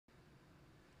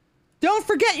Don't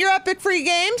forget your Epic free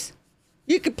games.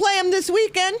 You can play them this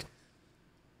weekend.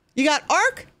 You got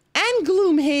Ark and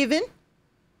Gloomhaven.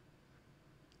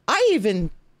 I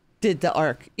even did the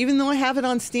Ark. Even though I have it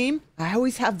on Steam, I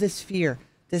always have this fear.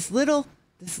 This little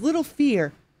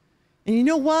fear. And you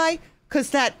know why? Because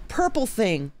that purple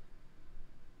thing.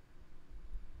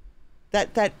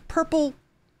 That purple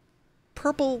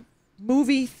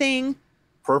movie thing.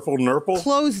 Purple Nurple?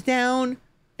 Closed down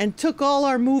and took all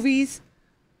our movies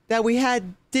that we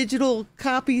had digital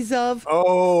copies of.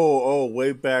 Oh,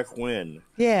 way back when.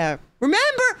 Yeah.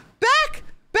 Remember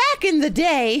back in the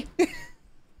day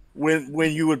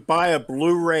when you would buy a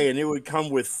Blu-ray and it would come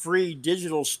with free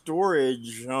digital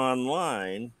storage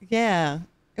online. Yeah.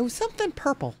 It was something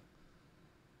purple.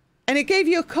 And it gave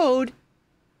you a code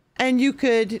and you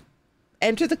could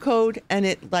enter the code and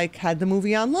it like had the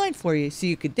movie online for you. So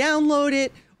you could download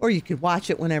it or you could watch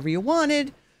it whenever you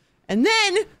wanted. And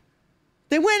then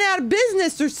they went out of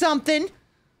business or something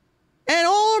and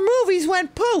all our movies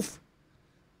went poof.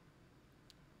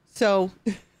 So,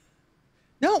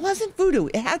 no, it wasn't voodoo.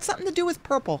 It had something to do with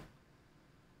purple.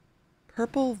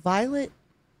 Purple, violet?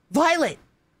 Violet!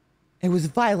 It was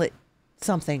violet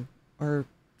something or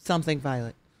something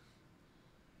violet.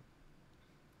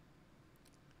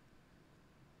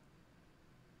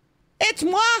 It's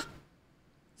moi!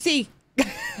 See.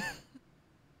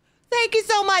 Thank you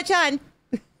so much, hon.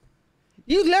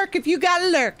 You lurk if you gotta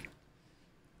lurk.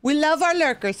 We love our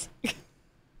lurkers.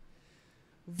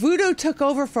 Voodoo took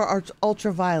over for our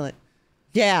ultraviolet.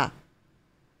 Yeah.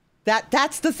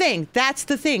 That's the thing. That's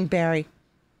the thing, Barry.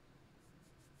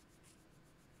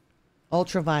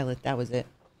 Ultraviolet, that was it.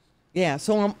 Yeah,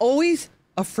 so I'm always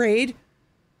afraid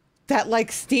that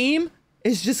like Steam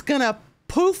is just gonna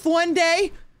poof one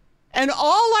day and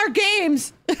all our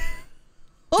games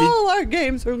our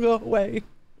games will go away.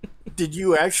 Did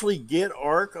you actually get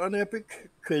Ark on Epic?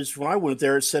 Because when I went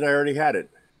there, it said I already had it.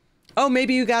 Oh,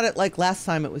 maybe you got it like last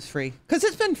time it was free. Because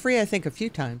it's been free, I think, a few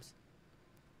times.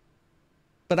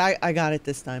 But I got it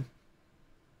this time.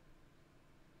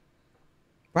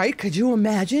 Right? Could you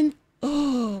imagine?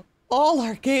 Oh, all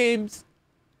our games.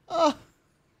 Oh,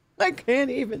 I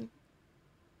can't even.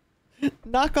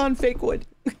 Knock on fake wood.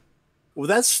 Well,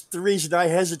 that's the reason I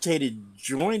hesitated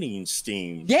joining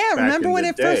Steam. Yeah, remember when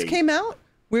it first came out?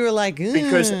 We were like, ugh.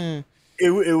 Because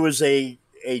it was a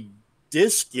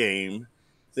disc game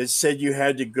that said you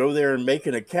had to go there and make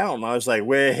an account. And I was like,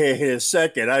 wait a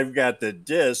second, I've got the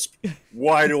disc.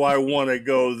 Why do I want to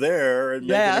go there and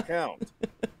make an account?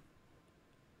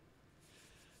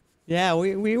 Yeah,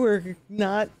 we were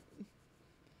not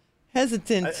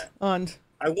hesitant on.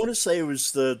 I want to say it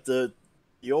was the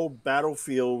old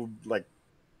Battlefield, like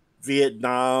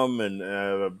Vietnam and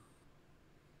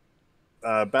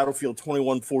Battlefield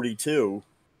 2142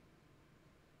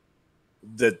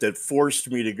 that forced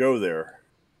me to go there.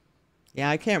 Yeah,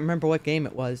 I can't remember what game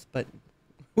it was, but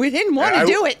we didn't want to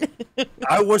do it.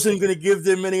 I wasn't going to give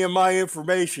them any of my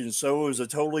information, so it was a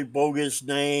totally bogus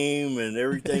name and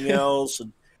everything else.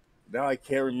 And now I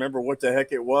can't remember what the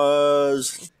heck it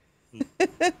was.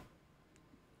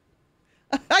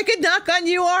 I could knock on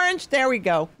you, Orange. There we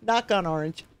go. Knock on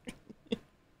Orange.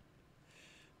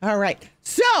 All right.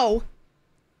 So,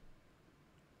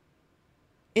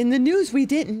 in the news we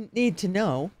didn't need to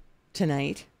know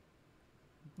tonight,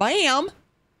 bam!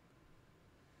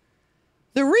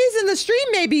 The reason the stream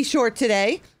may be short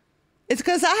today is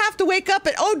because I have to wake up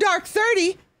at dark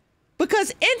 30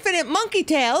 because Infinite Monkey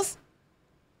Tales,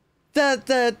 the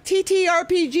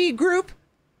TTRPG group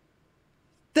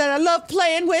that I love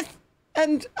playing with,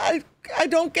 and I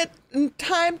don't get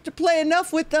time to play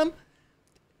enough with them,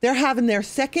 they're having their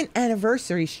 2nd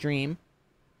anniversary stream.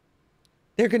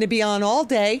 They're going to be on all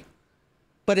day,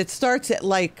 but it starts at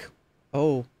like,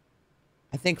 I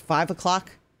think 5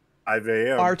 o'clock 5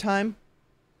 a.m. our time.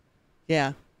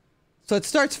 Yeah. So it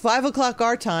starts 5 o'clock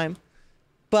our time,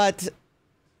 but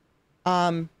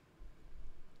we're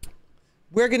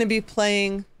going to be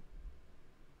playing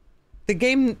the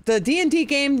game, the D&D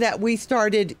game that we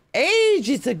started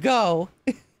ages ago.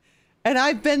 And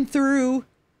I've been through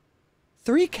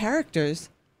 3 characters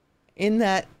in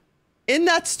that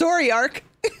story arc.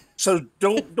 So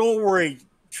don't worry,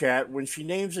 chat. When she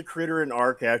names a critter in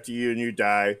Ark after you and you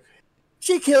die,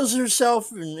 she kills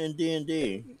herself in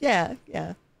D&D. Yeah.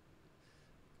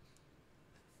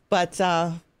 But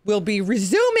we'll be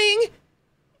resuming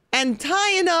and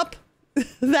tying up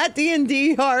that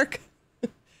D&D arc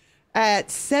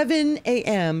at 7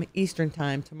 a.m. Eastern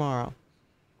time tomorrow.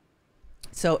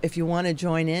 So if you want to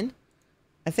join in,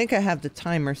 I think I have the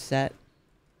timer set.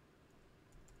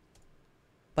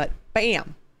 But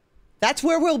bam, that's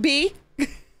where we'll be.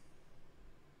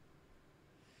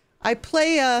 I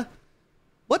play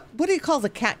what do you call the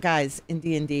cat guys in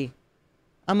D&D?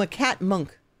 I'm a cat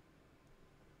monk.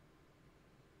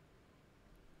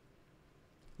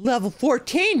 Level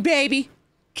 14, baby.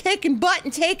 Kicking butt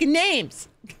and taking names.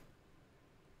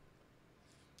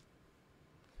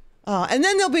 And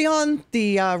then they'll be on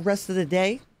the rest of the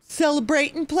day,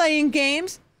 celebrating, playing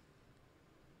games.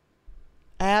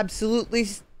 I absolutely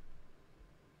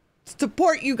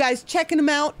support you guys checking them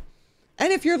out.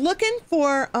 And if you're looking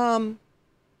for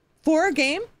a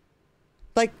game,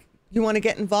 like you want to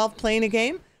get involved playing a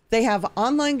game, they have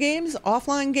online games,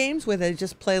 offline games where they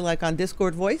just play like on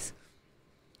Discord voice.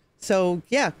 So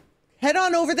yeah, head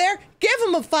on over there, give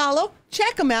them a follow,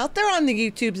 check them out. They're on the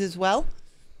YouTubes as well.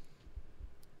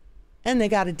 And they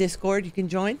got a Discord you can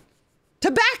join.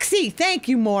 Tabaxi, thank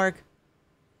you, Morg.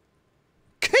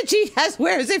 Khajiit has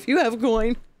wares if you have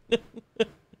coin.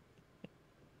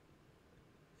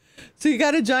 So you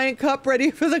got a giant cup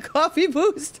ready for the coffee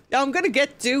boost? I'm going to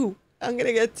get two. I'm going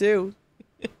to get two.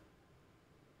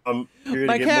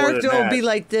 My character will be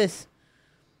like this.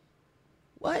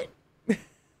 What?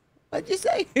 What'd you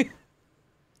say?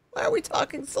 Why are we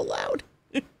talking so loud?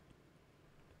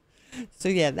 So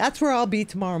yeah, that's where I'll be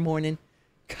tomorrow morning.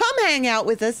 Come hang out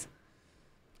with us.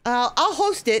 I'll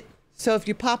host it. So if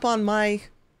you pop on my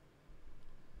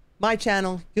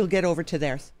channel, you'll get over to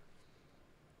theirs.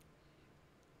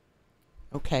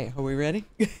 Okay, are we ready?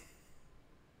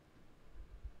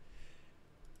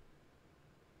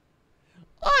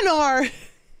 On our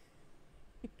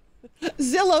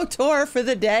Zillow tour for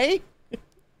the day,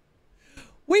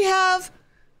 we have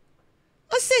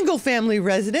a single family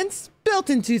residence built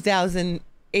in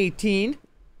 2018.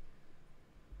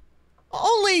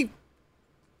 Only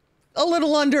a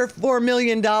little under $4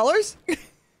 million.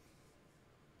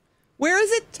 Where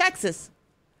is it? Texas.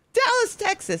 Dallas,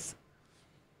 Texas.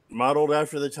 Modeled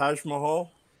after the Taj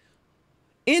Mahal?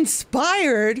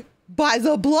 Inspired by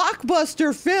the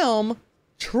blockbuster film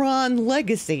Tron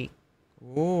Legacy.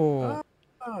 Oh,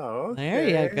 okay.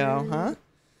 There you go, huh?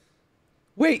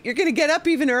 Wait, you're going to get up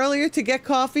even earlier to get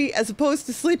coffee as opposed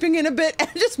to sleeping in a bit and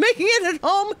just making it at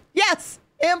home? Yes,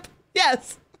 imp,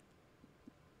 yes.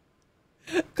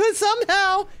 Because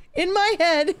somehow, in my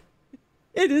head,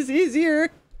 it is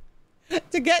easier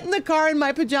to get in the car in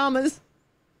my pajamas,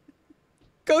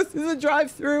 go through the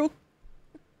drive-thru,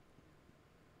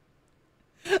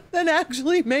 than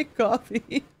actually make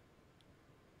coffee.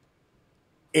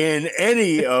 In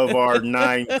any of our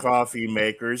 9 coffee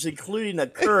makers, including a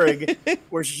Keurig,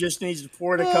 where she just needs to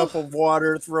pour in a cup of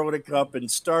water, throw in a cup, and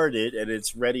start it, and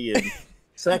it's ready in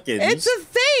seconds. It's a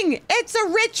thing. It's a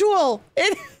ritual.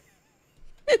 It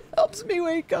helps me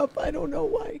wake up. I don't know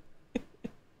why.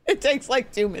 It takes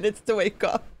like 2 minutes to wake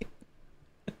up.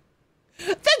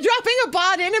 Then dropping a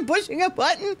pot in and pushing a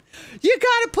button. You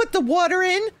gotta put the water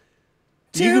in.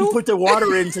 You can put the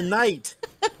water in tonight.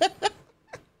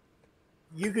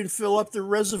 You can fill up the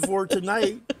reservoir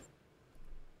tonight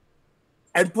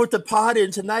and put the pot in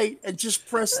tonight and just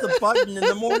press the button in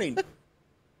the morning.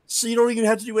 So you don't even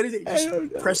have to do anything.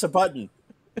 Just press a button.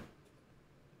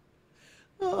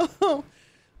 Oh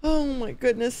my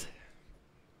goodness.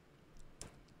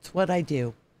 It's what I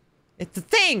do. It's a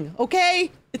thing,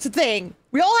 okay? It's a thing.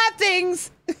 We all have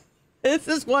things. This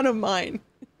is one of mine.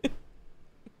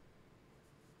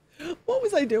 What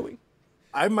was I doing?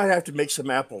 I might have to make some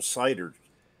apple cider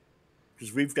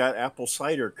because we've got apple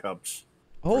cider cups.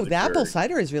 Oh, the apple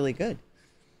cider is really good.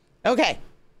 Okay,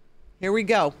 here we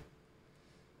go.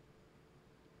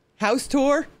 House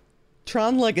tour,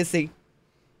 Tron Legacy.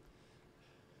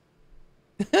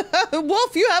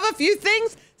 Wolf, you have a few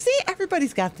things? See,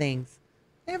 everybody's got things.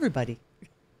 Everybody.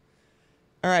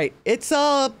 All right, it's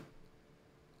a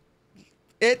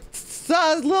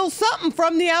little something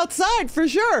from the outside for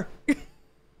sure.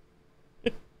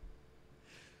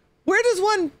 Where does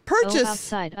one purchase? Oh,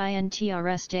 outside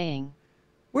INTRS staying.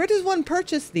 Where does one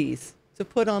purchase these to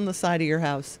put on the side of your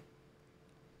house?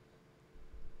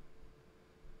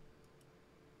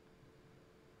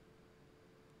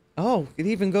 Oh, it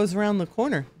even goes around the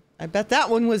corner. I bet that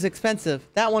one was expensive.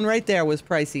 That one right there was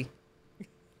pricey.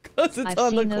 Because it's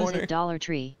on the corner. I've seen those at Dollar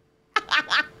Tree.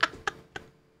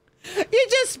 You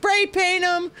just spray paint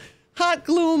them, hot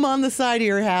glue them on the side of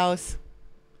your house.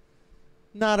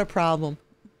 Not a problem.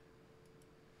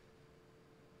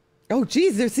 Oh,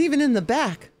 geez, there's even in the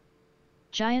back.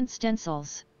 Giant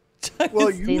stencils.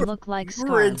 Well, they look like scarves.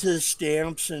 You're into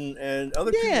stamps and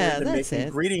other people into making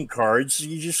greeting cards.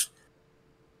 You just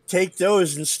take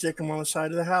those and stick them on the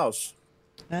side of the house.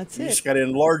 That's it. You just got to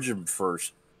enlarge them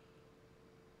first.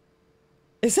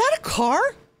 Is that a car?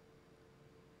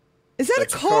 Is that a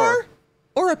car?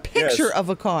 Or a picture Yes. of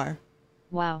a car?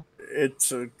 Wow.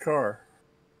 It's a car.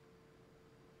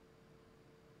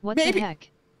 What Maybe- the heck?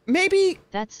 Maybe,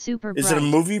 That's super Is bright. it a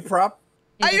movie prop?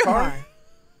 I In a don't- car.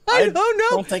 I don't know. I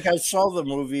don't think I saw the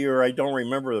movie, or I don't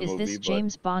remember the Is movie. this but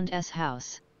James Bond's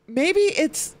house? Maybe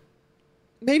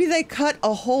they cut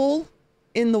a hole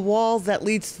in the wall that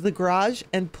leads to the garage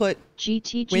and put,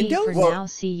 GTG Windows? for Well, now.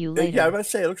 See you later. yeah, I must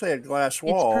say it looks like a glass It's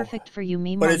wall, perfect for you, but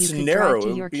meanwhile it's you could narrow. drive to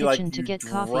It your would be like kitchen to you get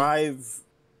coffee. drive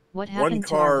What one happened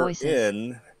to our car voices?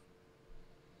 in.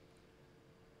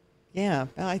 yeah,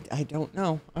 I don't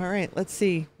know. All right, let's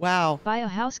see. Wow. Buy a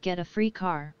house, get a free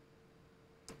car.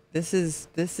 This is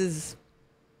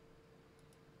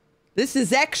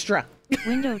extra.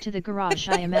 Window to the garage,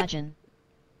 I imagine.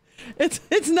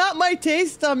 It's not my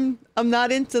taste. I'm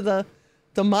not into the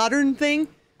modern thing,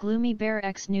 Gloomy Bear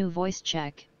X new voice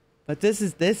check. but this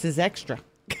is extra.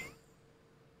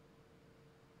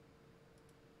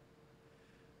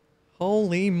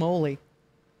 Holy moly.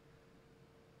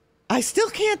 I still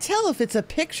can't tell if it's a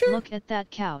picture Look at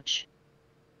that couch.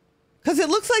 because it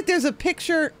looks like there's a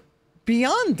picture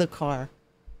beyond the car.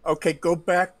 Okay, go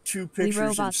back 2 pictures and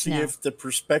robots see now. if the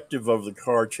perspective of the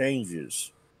car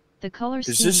changes. The color Is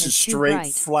scheme this a is too straight,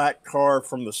 bright. flat car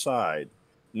from the side?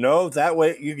 No, that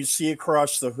way you can see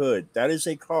across the hood. That is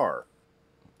a car.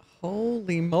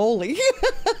 Holy moly.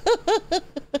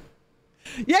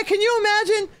 Yeah, can you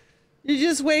imagine? You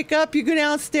just wake up, you go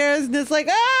downstairs, and it's like,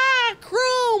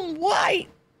 chrome, white.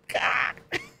 Ah.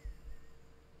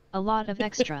 A lot of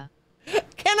extra.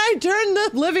 Can I turn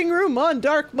the living room on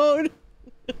dark mode?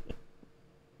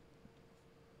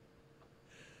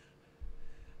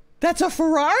 That's a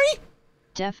Ferrari?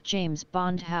 Def James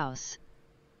Bond house.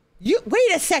 You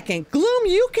wait a second. Gloom,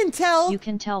 you can tell You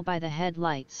can tell by the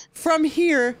headlights. from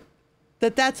here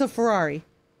that that's a Ferrari.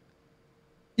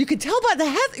 You can tell by the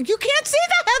head. You can't see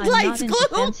the I'm not headlights, into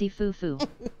Gloom. fancy foo-foo.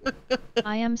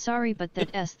 I am sorry, but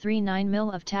that S39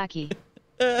 mil of tacky.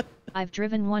 I've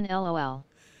driven one LOL.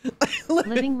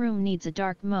 Living room needs a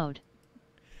dark mode.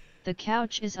 The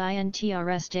couch is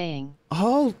interesting.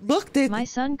 Oh, look, My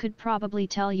son could probably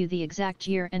tell you the exact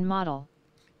year and model.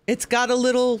 it's got a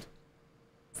little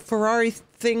Ferrari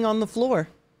thing on the floor.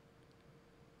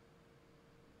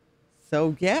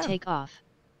 So, yeah. Take off.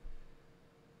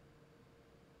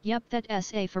 Yep, that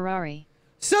SA Ferrari.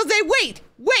 So they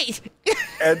wait.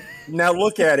 And now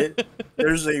look at it.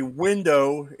 There's a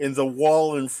window in the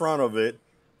wall in front of it,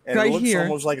 and Right it looks here.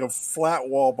 almost like a flat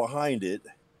wall behind it.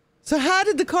 So how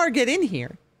did the car get in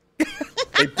here?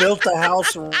 They built the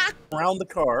house around the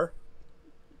car.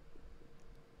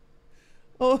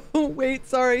 Oh, wait,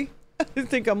 sorry. I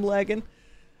think I'm lagging.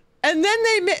 And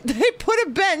then they put a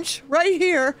bench right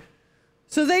here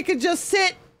so they could just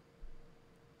sit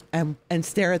and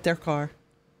stare at their car.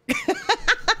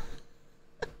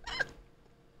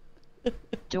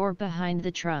 Door behind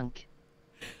the trunk.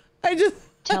 I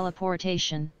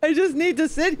Teleportation. just need to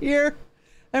sit here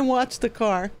and watch the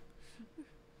car.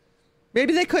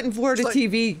 Maybe they couldn't afford a It's like-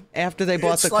 TV after they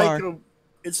bought It's the like car.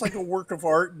 it's like a work of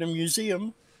art in a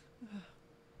museum.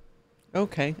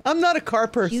 Okay. I'm not a car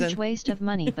person. Huge waste of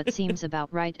money, but seems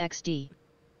about right. XD.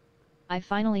 I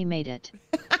finally made it.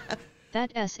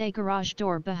 That SA garage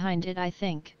door behind it, I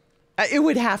think. It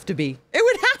would have to be. It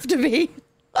would have to be.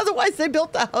 Otherwise, they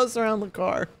built the house around the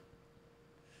car.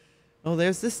 Oh,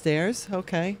 there's the stairs.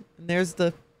 Okay. And there's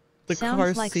the car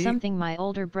Sounds like seat. something my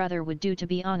older brother would do, to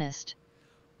be honest.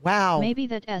 Wow. Maybe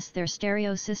that their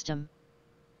stereo system.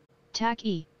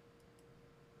 Tacky.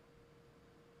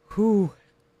 Whew.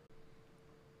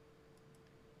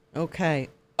 Okay.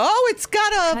 Oh, it's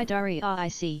got a Kaidari, I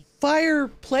see.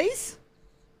 fireplace,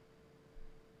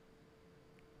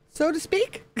 so to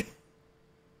speak.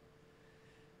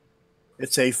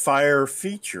 It's a fire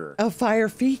feature. A fire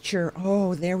feature.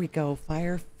 Oh, there we go.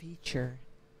 Fire feature.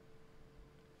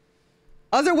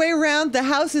 Other way around, the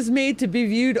house is made to be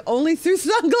viewed only through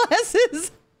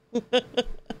sunglasses.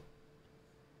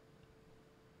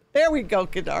 There we go,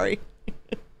 Kadari.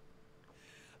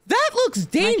 That looks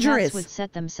My dangerous. cats would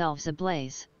set themselves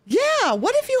ablaze. Yeah,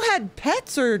 what if you had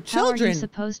pets or How are children? you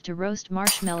supposed to roast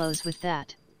marshmallows with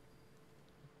that?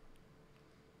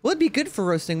 Well, it'd be good for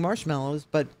roasting marshmallows,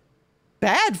 but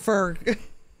bad for...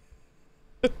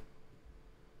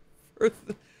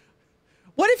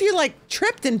 What if you, like,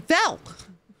 tripped and fell?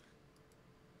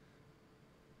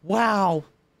 Wow.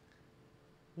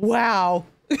 Wow.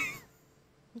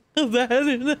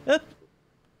 That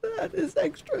is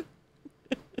extra.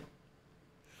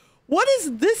 What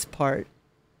is this part?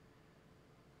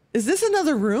 Is this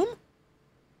another room?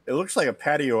 It looks like a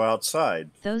patio outside.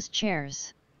 Those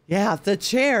chairs. Yeah, the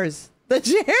chairs. The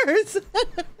chairs.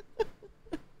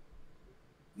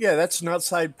 Yeah, that's an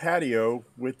outside patio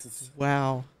with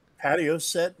Wow. patio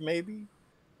set, maybe.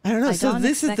 I don't know. I So don't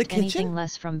this is the expect anything kitchen?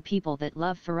 less from people that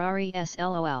love Ferrari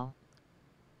SLOL.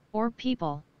 Or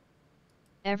people.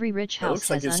 Every rich It house looks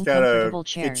like has it's got a uncomfortable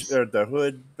kitchen, chairs. the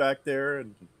hood back there,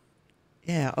 and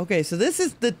Yeah. Okay. So this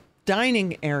is the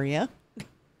dining area.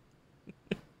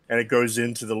 it goes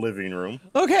into the living room.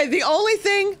 Okay. The only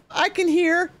thing I can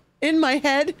hear in my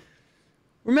head.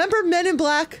 Remember Men in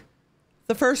Black,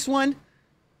 the first one,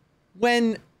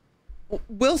 when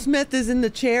Will Smith is in the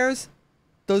chairs,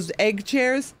 those egg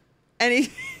chairs, and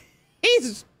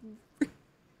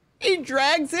he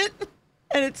drags it,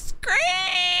 and it scrapes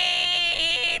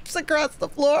across the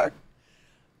floor.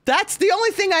 That's the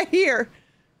only thing I hear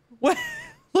when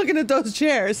looking at those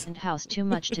chairs. And house too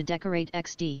much to decorate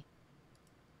XD.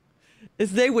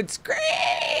 Is they would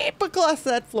scrape across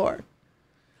that floor.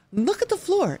 Look at the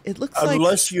floor. It looks like...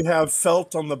 Unless you have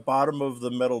felt on the bottom of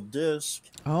the metal disc.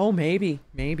 Oh, maybe.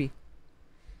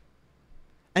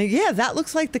 And yeah, that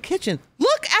looks like the kitchen.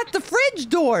 Look at the fridge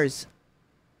doors.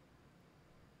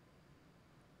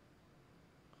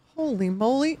 Holy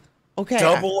moly. Okay.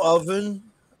 Double oven.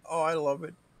 Oh, I love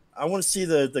it. I want to see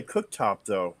the cooktop,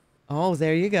 though. Oh,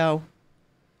 there you go.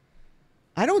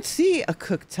 I don't see a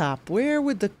cooktop. Where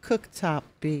would the cooktop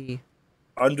be?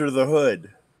 Under the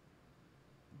hood.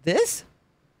 This?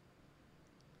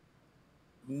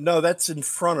 No, that's in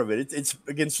front of it. It's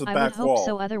against the I back would wall. hope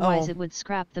so, otherwise Oh. it would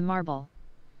scrap the marble.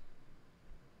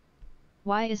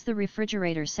 Why is the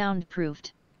refrigerator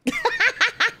soundproofed? That's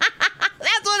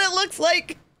what it looks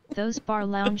like. Those bar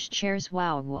lounge chairs,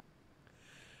 wow.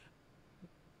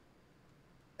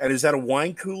 And is that a wine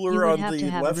You cooler would on have the to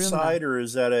have a left Roomba. side, or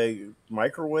is that a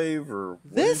microwave, or what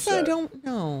This is I that? don't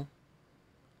know.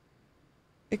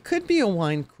 It could be a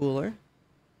wine cooler.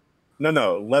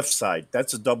 No, left side.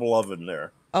 That's a double oven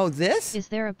there. Oh, this? Is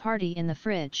there a party in the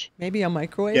fridge? Maybe a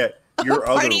microwave? Yeah, your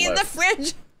other Party in the left.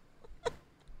 fridge.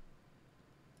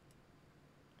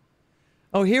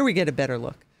 Oh, here we get a better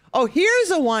look. Oh, here's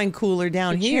a wine cooler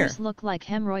down The here. chairs look like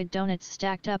hemorrhoid donuts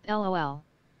stacked up, lol.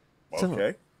 So-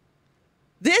 Okay.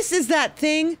 This is that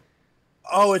thing.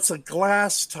 Oh, it's a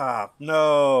glass top.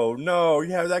 No,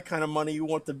 you have that kind of money. You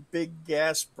want the big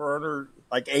gas burner,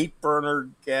 like 8-burner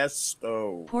gas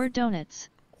stove. Poor donuts.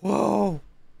 Whoa.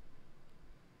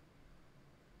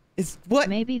 Is what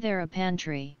Maybe they're a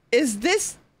pantry. is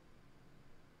this?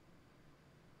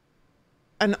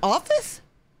 An office?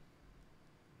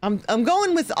 I'm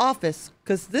going with office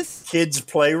because this Kids'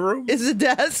 playroom is a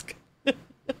desk.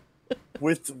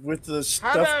 with the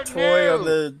stuffed toy on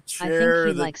the chair, I think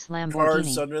he the likes cards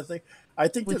Lamborghini. under the thing. I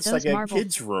think With that's those like a marble-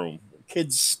 kid's room,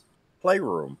 kids'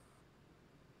 playroom.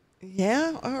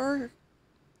 Yeah, or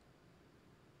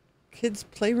kids'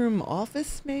 playroom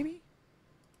office, maybe?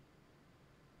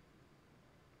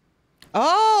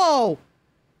 Oh!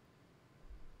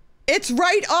 It's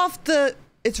right off the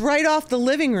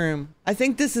living room. I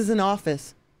think this is an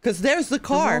office. Because there's the The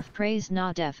car. wolf praise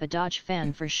not def a Dodge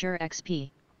fan for sure XP.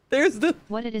 There's the...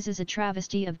 What it is a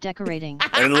travesty of decorating.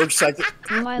 And it looks like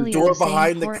Blue Eye the Leo door saying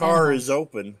behind the poor car animals. is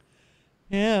open.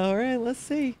 Yeah, all right, let's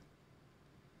see.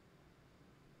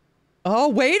 Oh,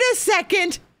 wait a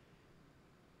second.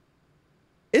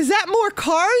 Is that more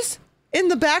cars in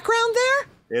the background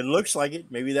there? It looks like it.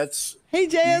 Maybe that's... Hey,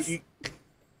 JS.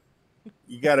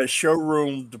 You got a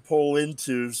showroom to pull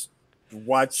into to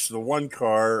watch the one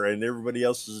car, and everybody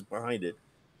else is behind it.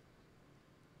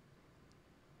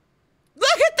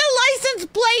 Look at the license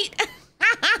plate.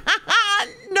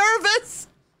 Nervous.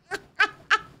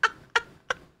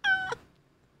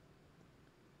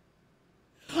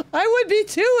 I would be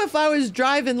too if I was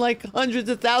driving like hundreds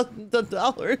of thousands of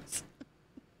dollars.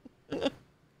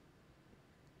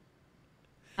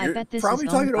 I You're bet this probably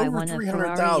is owned talking by over one of Ferrari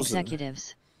 300,000.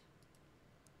 executives.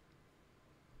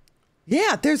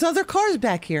 Yeah, there's other cars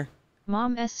back here.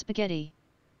 Mom S spaghetti.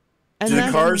 And Do the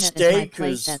that- cars That is my stay?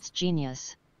 plate, 'Cause that's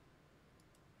genius.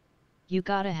 You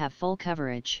gotta have full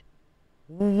coverage.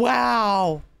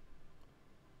 Wow.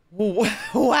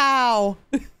 Wow.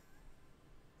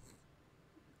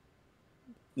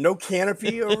 no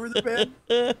canopy over the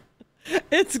bed?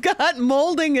 It's got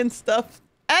molding and stuff.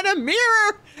 And a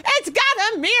mirror. It's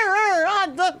got a mirror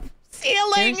on the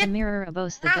ceiling. There's a mirror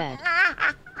above the bed.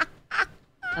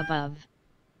 Above.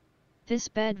 This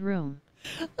bedroom.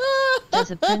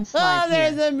 Does a prince live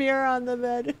There's here? a mirror on the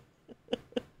bed.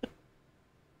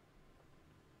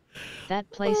 That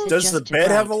place is Does just the too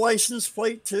bed have a bright. license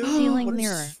plate too? Ceiling What is-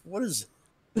 mirror. What is?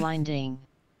 Blinding.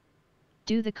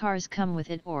 Do the cars come with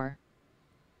it or?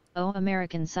 Oh,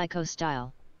 American Psycho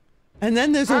style. And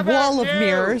then there's a wall of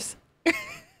mirrors.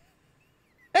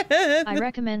 And I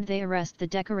recommend they arrest the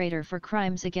decorator for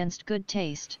crimes against good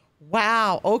taste.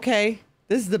 Wow, okay.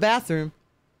 This is the bathroom.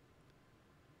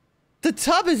 The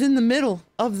tub is in the middle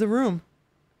of the room.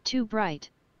 Too bright.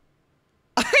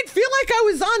 I feel like I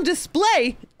was on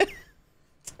display.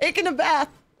 Taking a bath.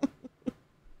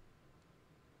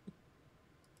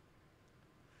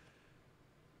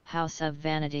 House of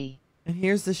Vanity. And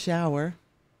here's the shower.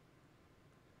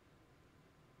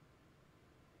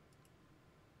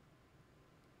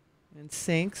 And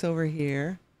sinks over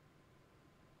here.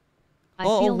 I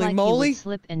feel holy like moly. you would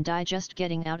slip and die just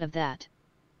getting out of that.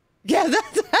 Yeah,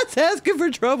 that's asking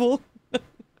for trouble.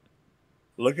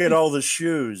 Look at all the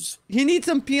shoes. You need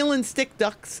some peel and stick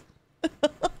ducks.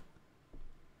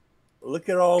 Look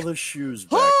at all the shoes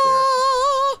back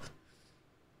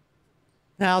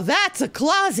Now that's a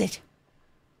closet.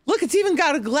 Look, it's even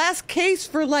got a glass case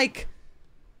for like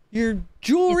your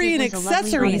jewelry and If it was a lovely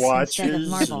accessories. race there. instead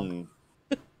of Watches. marble. And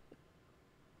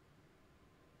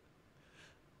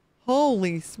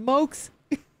Holy smokes.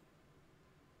 And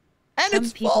Some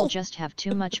it's people full. just have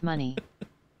too much money.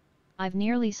 I've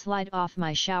nearly slid off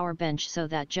my shower bench, so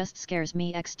that just scares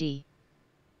me XD.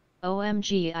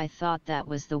 OMG, I thought that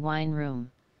was the wine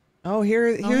room. Oh,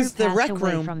 here's the Owner rec passed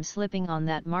away room. from slipping on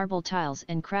that marble tiles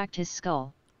and cracked his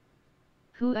skull.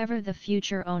 Whoever the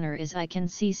future owner is, I can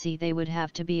see they would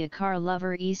have to be a car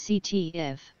lover ECT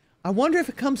if. I wonder if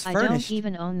it comes I furnished. don't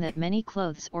even own that many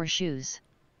clothes or shoes.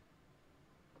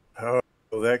 oh,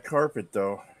 that carpet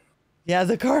though. Yeah,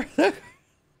 the car. The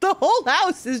whole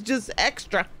house is just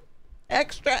extra.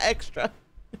 Extra.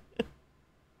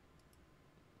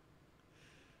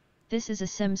 This is a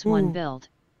Sims 1 Ooh. build.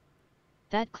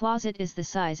 That closet is the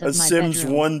size of A my Sims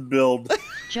bedroom. 1 build.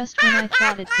 Just when I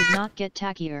thought it could not get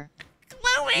tackier.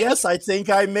 Yes, I think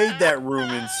I made that room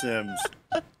in Sims.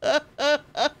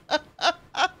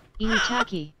 Ew,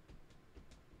 tacky.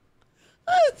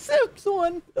 Sims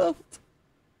 1 built.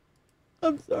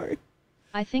 I'm sorry.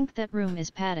 I think that room is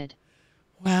padded.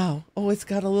 Wow. Oh, it's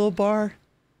got a little bar.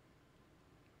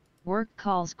 Work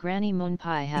calls Granny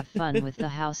Moonpie, have fun with the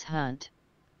house hunt.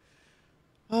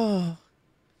 Oh.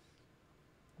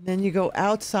 And then you go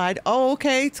outside. Oh,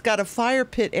 okay. It's got a fire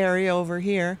pit area over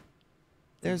here.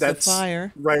 There's That's the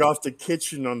fire. right off the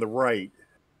kitchen on the right.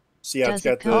 See how Does it's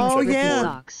got it the come with Oh, yeah. triple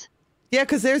box? Yeah,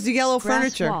 because there's the yellow Grass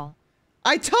furniture. wall.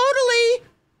 I totally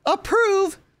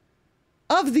approve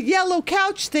of the yellow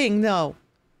couch thing, though.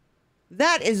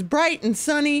 That is bright and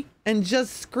sunny and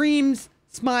just screams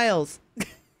smiles.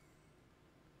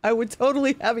 I would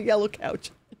totally have a yellow couch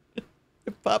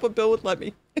if Papa Bill would let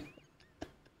me.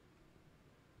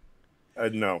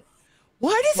 No.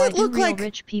 Why does Why it do look real like?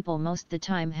 rich people most the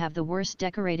time have the worst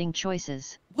decorating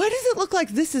choices? Why does it look like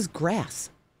this is grass?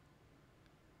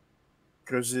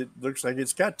 Because it looks like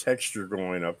it's got texture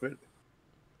going up it.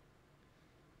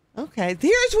 Okay,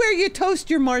 here's where you toast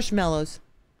your marshmallows.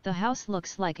 The house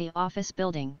looks like a office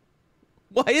building.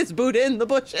 Why is Buddha in the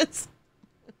bushes?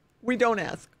 We don't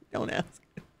ask. Don't ask.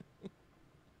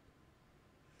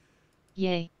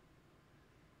 Yay.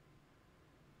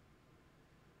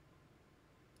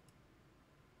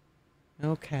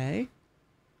 Okay.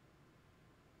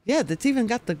 Yeah, that's even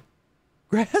got the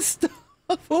grass stuff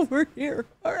over here.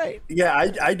 All right.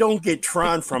 Yeah, I don't get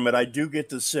Tron from it. I do get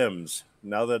the Sims.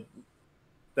 Now that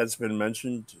that's been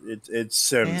mentioned, it's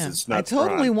Sims. Man, It's not I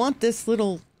totally Tron. want this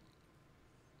little.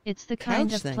 It's the kind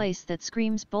Couch of thing. place that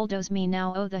screams bulldoze me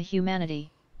now, oh the humanity.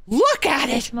 Look at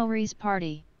it! Maury's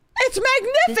party. It's This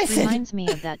magnificent! reminds me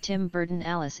of that Tim Burton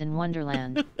Alice in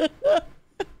Wonderland.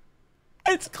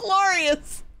 It's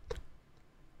glorious!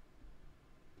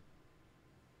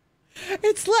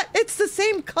 It's the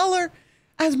same color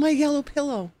as my yellow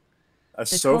pillow. A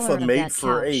The color sofa of made that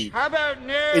for couch. 8. How about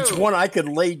new? It's one I could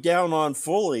lay down on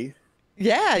fully.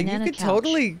 Yeah, Banana you could couch.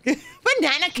 totally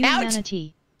banana couch.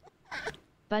 Humanity.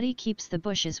 Buddy keeps the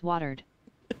bushes watered.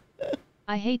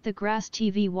 I hate the grass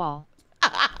TV wall.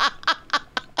 I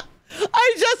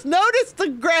just noticed the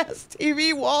grass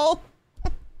TV wall.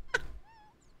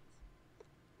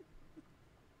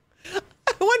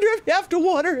 I wonder if you have to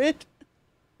water it.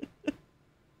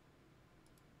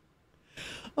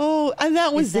 Oh, and that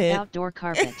Is was that it. outdoor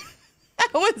carpet?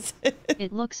 That was it.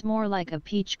 It looks more like a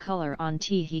peach color on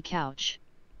teehee couch.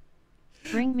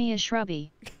 Bring me a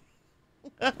shrubby.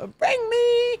 Bring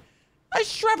me a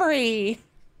shrubbery.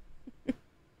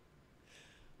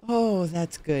 Oh,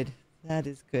 that's good. That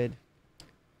is good.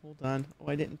 Hold on. Oh,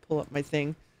 I didn't pull up my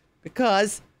thing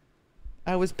because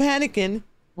I was panicking,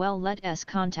 Well, let us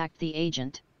contact the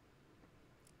agent.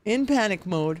 in panic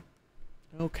mode.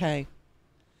 Okay.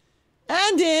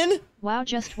 And in Wow,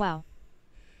 just wow.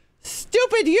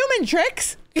 stupid human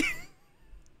tricks.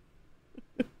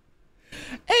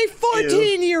 A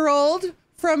 14-year-old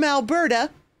from Alberta.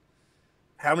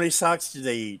 How many socks did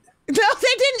they eat? No,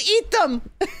 they didn't eat them.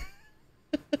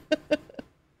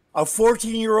 A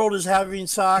 14-year-old is having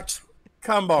socks?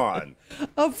 Come on.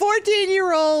 A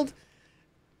 14-year-old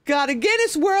got a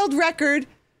Guinness World Record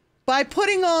by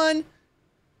putting on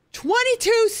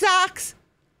 22 socks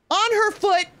on her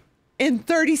foot in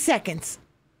 30 seconds.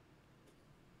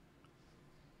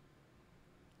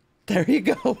 There you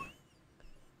go.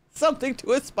 Something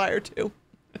to aspire to.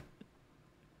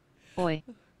 Oi.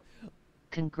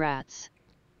 Congrats.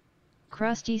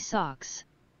 Crusty socks.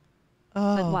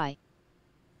 Oh. But why?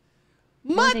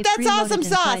 Mutt, that's awesome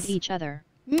inside sauce. each other.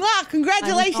 Mwah,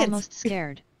 congratulations. I was almost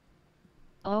scared.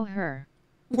 Oh, her.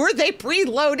 Were they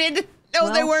preloaded? No,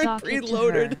 Well, they weren't sock it to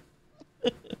preloaded.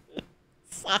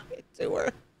 Sock it to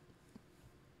her.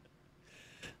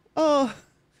 Oh.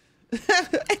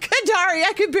 Kadari,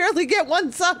 I could barely get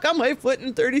one sock on my foot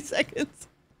in 30 seconds.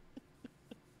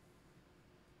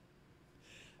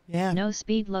 Yeah. No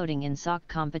speed loading in sock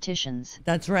competitions.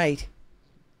 That's right.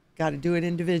 Got to do it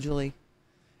individually.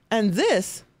 And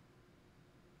this,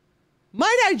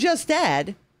 might I just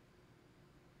add,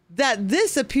 that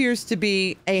this appears to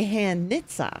be a hand knit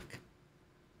sock.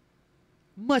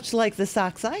 Much like the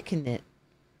socks I can knit.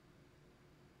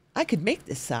 I could make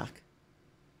this sock.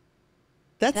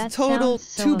 That's That a total sounds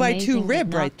so 2x2 amazing it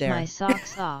rib right knocked there. My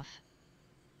socks off.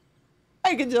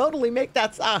 I could totally make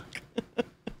that sock.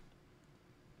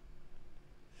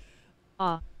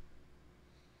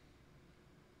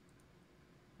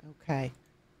 Okay.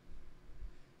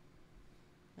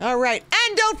 All right.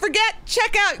 And don't forget,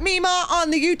 check out Mima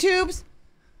on the YouTubes.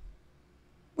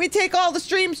 We take all the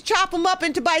streams, chop them up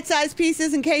into bite-sized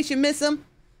pieces in case you miss them,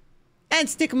 and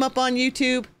stick them up on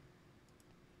YouTube.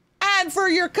 And for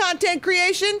your content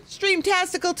creation,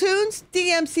 StreamtasticalTunes,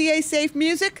 DMCA safe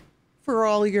music for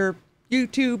all your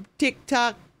YouTube,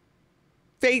 TikTok,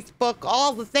 Facebook,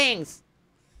 all the things.